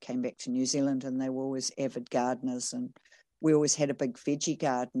 they came back to New Zealand, and they were always avid gardeners, and we always had a big veggie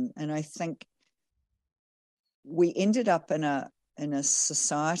garden. And I think we ended up in a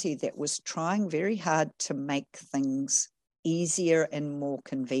society that was trying very hard to make things easier and more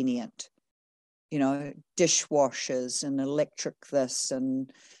convenient. Dishwashers and electric this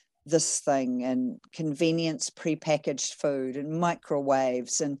and this thing, and convenience prepackaged food and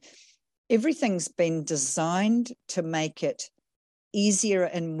microwaves, and everything's been designed to make it easier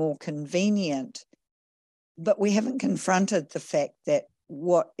and more convenient. But we haven't confronted the fact that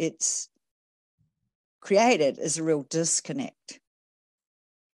what it's created is a real disconnect.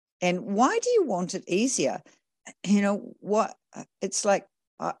 And why do you want it easier? It's like,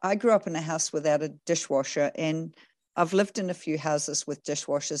 I grew up in a house without a dishwasher, and I've lived in a few houses with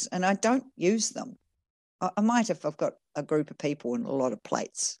dishwashers, and I don't use them. I might if I've got a group of people and a lot of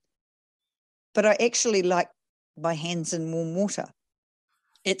plates. But I actually like my hands in warm water.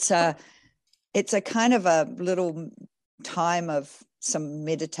 It's a kind of a little time of some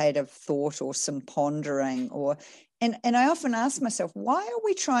meditative thought or some pondering, and I often ask myself, why are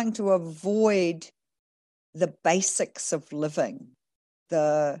we trying to avoid the basics of living,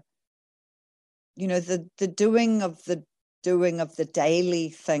 the doing of the daily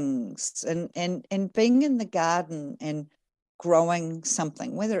things, and being in the garden and growing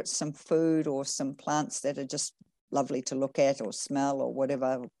something, whether it's some food or some plants that are just lovely to look at or smell or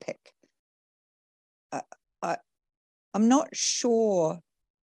whatever, or pick. I'm not sure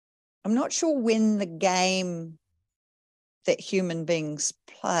when the game that human beings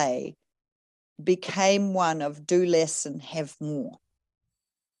play became one of do less and have more.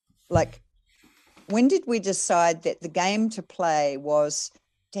 Like, when did we decide that the game to play was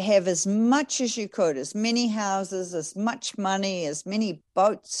to have as much as you could, as many houses, as much money, as many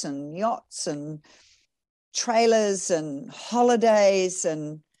boats and yachts and trailers and holidays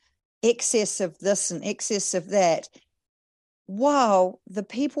and excess of this and excess of that, while the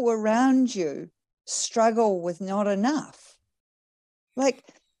people around you struggle with not enough? Like,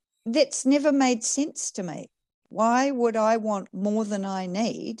 that's never made sense to me. Why would I want more than I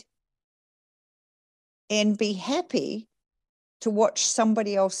need and be happy to watch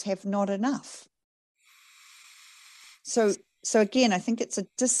somebody else have not enough? So again, I think it's a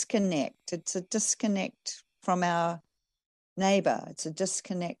disconnect. It's a disconnect from our neighbor. It's a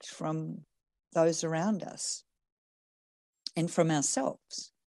disconnect from those around us and from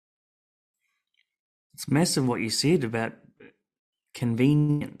ourselves. It's massive what you said about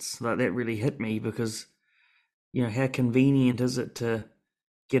convenience. Like, that really hit me, because how convenient is it to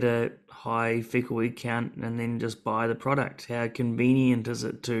get a high fecal weed count and then just buy the product? How convenient is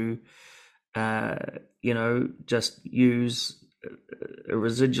it to just use a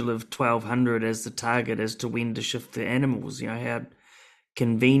residual of 1200 as the target as to when to shift the animals? How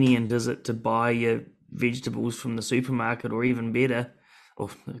convenient is it to buy your vegetables from the supermarket, or even better, or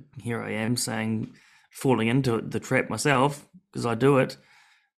here I am saying, falling into the trap myself, because I do it,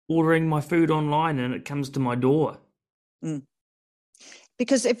 ordering my food online and it comes to my door.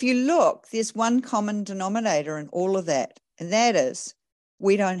 Because if you look, there's one common denominator in all of that, and that is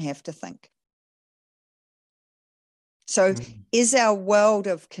we don't have to think. So is our world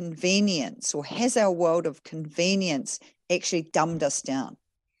of convenience, or has our world of convenience actually dumbed us down?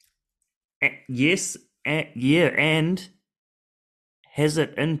 Yes, yeah, and has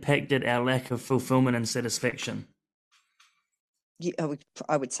it impacted our lack of fulfillment and satisfaction? Yeah,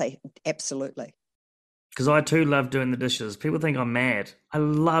 I would say absolutely. Because I too love doing the dishes. People think I'm mad. I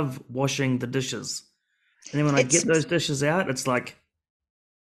love washing the dishes. And then when I get those dishes out, it's like,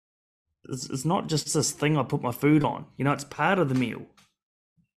 it's not just this thing I put my food on. It's part of the meal.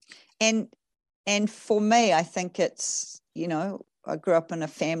 And for me, I think it's, I grew up in a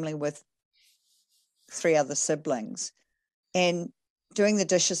family with 3 other siblings, and doing the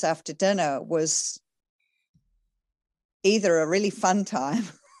dishes after dinner was either a really fun time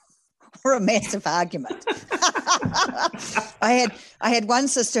or a massive argument. I had one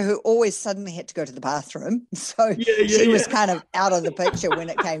sister who always suddenly had to go to the bathroom, so she was kind of out of the picture when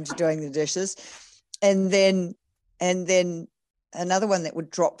it came to doing the dishes, and then another one that would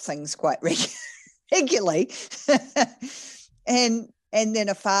drop things quite regularly, and then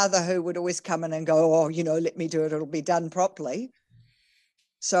a father who would always come in and go, oh, let me do it, it'll be done properly.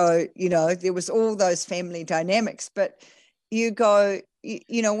 So there was all those family dynamics, but you go,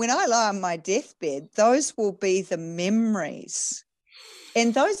 when I lie on my deathbed, those will be the memories.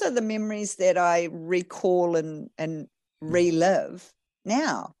 And those are the memories that I recall and relive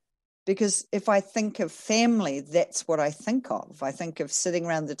now. Because if I think of family, that's what I think of. I think of sitting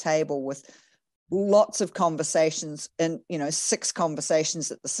around the table with lots of conversations and, 6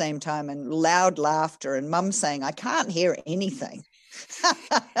 conversations at the same time and loud laughter and mum saying, I can't hear anything,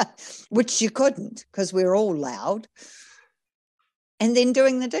 which you couldn't because we're all loud. And then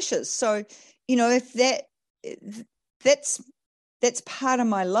doing the dishes. So, if that's part of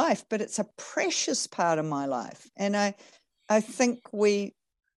my life, but it's a precious part of my life. And I think we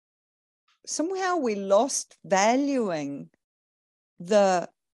lost valuing the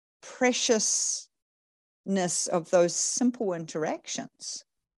preciousness of those simple interactions.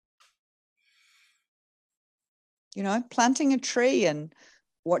 Planting a tree and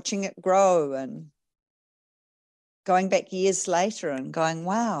watching it grow and going back years later and going,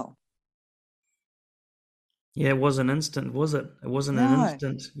 wow. Yeah, it was an instant, was it? It wasn't an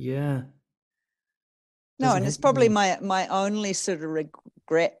instant. Yeah. No, and it's probably my only sort of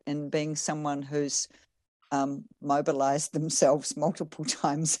regret in being someone who's mobilized themselves multiple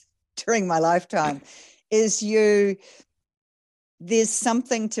times during my lifetime is there's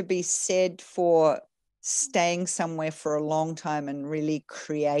something to be said for staying somewhere for a long time and really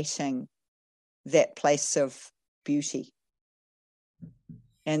creating that place of beauty.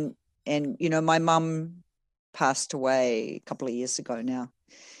 And my mum passed away a couple of years ago now,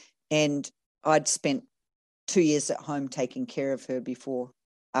 and I'd spent 2 years at home taking care of her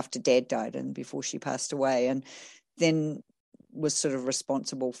after Dad died and before she passed away, and then was sort of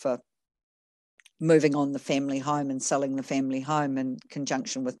responsible for moving on the family home and selling the family home in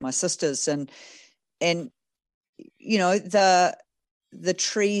conjunction with my sisters, and the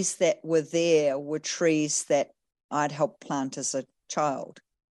trees that were there were trees that I'd helped plant as a child.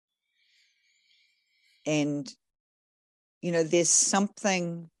 And there's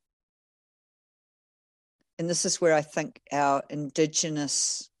something, and this is where I think our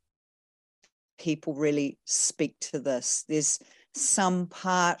Indigenous people really speak to this. There's some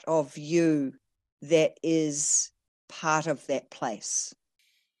part of you that is part of that place.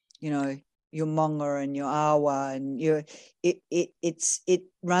 Your monga and your awa, and it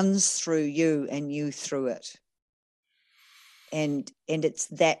runs through you and you through it. And it's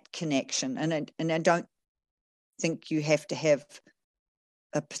that connection. And I don't think you have to have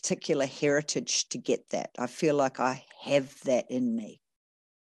a particular heritage to get that. I feel like I have that in me.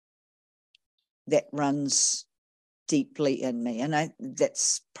 That runs deeply in me. And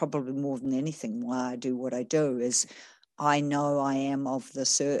that's probably more than anything why I do what I do, is I know I am of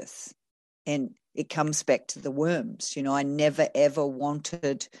this earth. And it comes back to the worms. I never, ever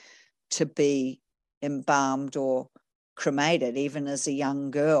wanted to be embalmed or cremated, even as a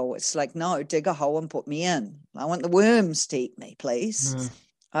young girl. It's like, no, dig a hole and put me in. I want the worms to eat me, please.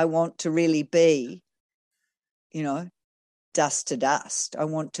 I want to really be, dust to dust. I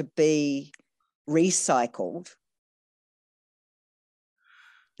want to be recycled,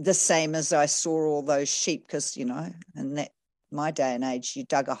 the same as I saw all those sheep, because, in that my day and age, you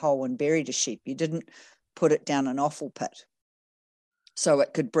dug a hole and buried a sheep. You didn't put it down an offal pit so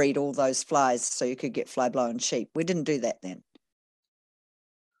it could breed all those flies so you could get fly-blown sheep. We didn't do that then.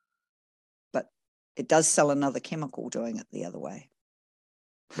 But it does sell another chemical doing it the other way.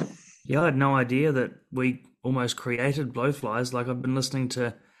 Yeah, I had no idea that we almost created blowflies. Like, I've been listening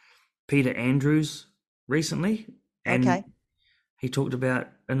to Peter Andrews recently, and he talked about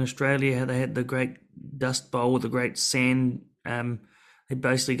in Australia how they had the great dust bowl, the great sand. They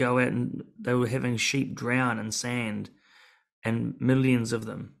basically go out and they were having sheep drown in sand, and millions of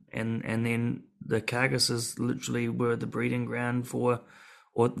them. And then the carcasses literally were the breeding ground before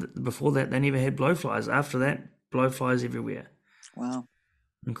that, they never had blowflies. After that, blowflies everywhere. Wow.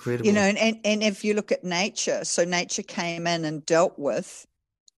 Incredible. You know, and if you look at nature, so nature came in and dealt with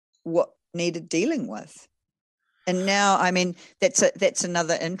what needed dealing with. And now, I mean, that's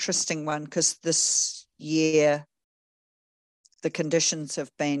another interesting one, because this year the conditions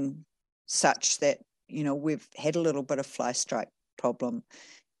have been such that, you know, we've had a little bit of fly strike problem.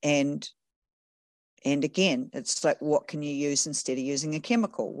 And again, it's like, what can you use instead of using a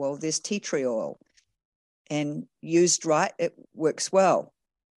chemical? Well, there's tea tree oil, and used right, it works well.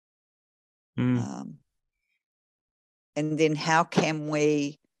 And then how can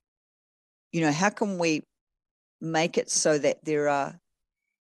we make it so that there are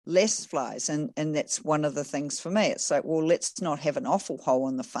less flies? And that's one of the things for me. It's like, well, let's not have an offal hole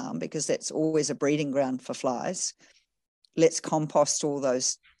on the farm, because that's always a breeding ground for flies. Let's compost all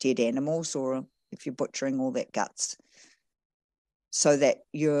those dead animals, or if you're butchering all that guts, so that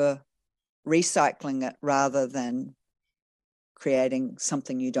you're recycling it rather than creating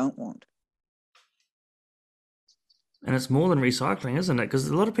something you don't want. And it's more than recycling, isn't it? Because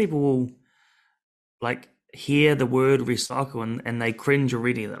a lot of people will like hear the word recycle and they cringe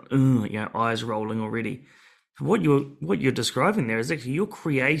already. That eyes rolling already. What you're describing there is actually you're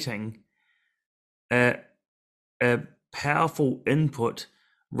creating a powerful input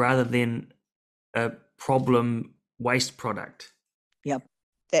rather than a problem waste product. Yep.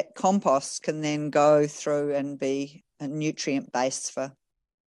 That compost can then go through and be a nutrient base for,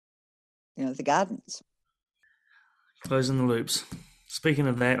 you know, the gardens. Closing the loops. Speaking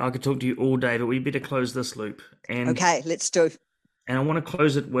of that, I could talk to you all day, but we better close this loop. Okay, let's do. And I want to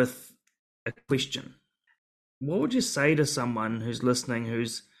close it with a question. What would you say to someone who's listening,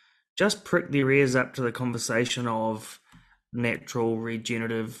 who's just pricked their ears up to the conversation of natural,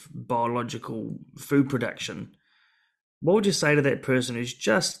 regenerative, biological food production? What would you say to that person who's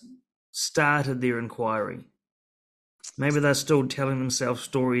just started their inquiry? Maybe they're still telling themselves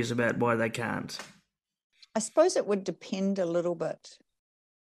stories about why they can't. I suppose it would depend a little bit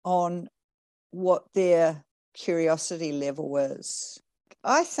on what their curiosity level is.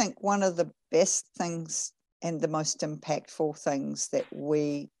 I think one of the best things and the most impactful things that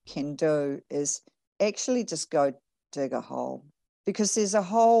we can do is actually just go dig a hole, because there's a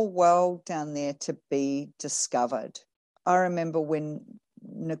whole world down there to be discovered. I remember when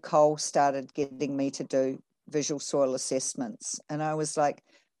Nicole started getting me to do visual soil assessments, and I was like,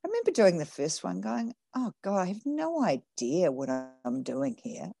 I remember doing the first one going, oh God, I have no idea what I'm doing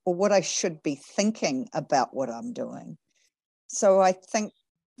here, or what I should be thinking about what I'm doing. So I think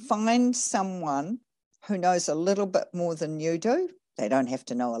find someone who knows a little bit more than you do. They don't have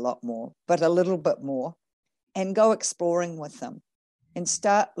to know a lot more, but a little bit more, and go exploring with them and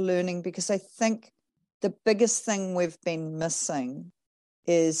start learning, because I think the biggest thing we've been missing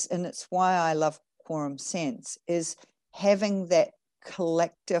is, and it's why I love Quorum Sense, is having that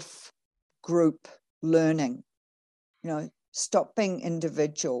collective group learning. You know, stop being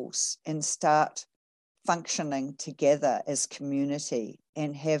individuals and start functioning together as community,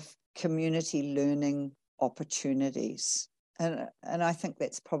 and have community learning opportunities. And I think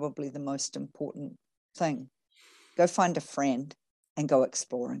that's probably the most important thing. Go find a friend and go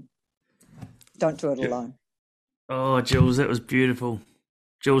exploring. Don't do it alone. Oh, Jules, that was beautiful.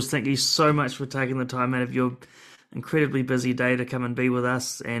 Jules, thank you so much for taking the time out of your incredibly busy day to come and be with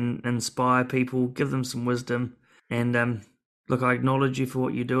us and inspire people, give them some wisdom. And look, I acknowledge you for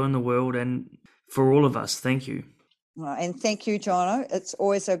what you do in the world, and for all of us, thank you. Well, and thank you, Jono. It's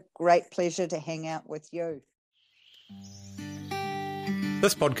always a great pleasure to hang out with you.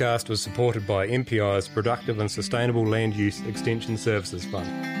 This podcast was supported by MPI's Productive and Sustainable Land Use Extension Services Fund.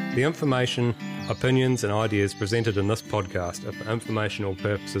 The information, opinions and ideas presented in this podcast are for informational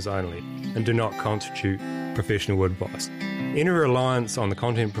purposes only and do not constitute professional advice. Any reliance on the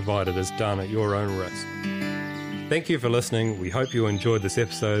content provided is done at your own risk. Thank you for listening. We hope you enjoyed this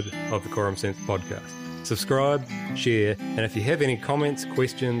episode of the Quorum Sense podcast. Subscribe, share, and if you have any comments,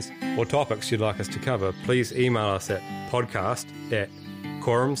 questions or topics you'd like us to cover, please email us at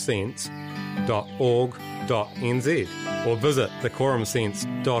podcast@quorumsense.org.nz or visit the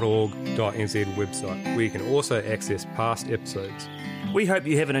quorumsense.org.nz website, where you can also access past episodes. We hope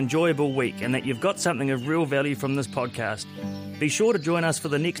you have an enjoyable week and that you've got something of real value from this podcast. Be sure to join us for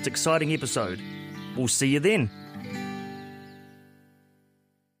the next exciting episode. We'll see you then.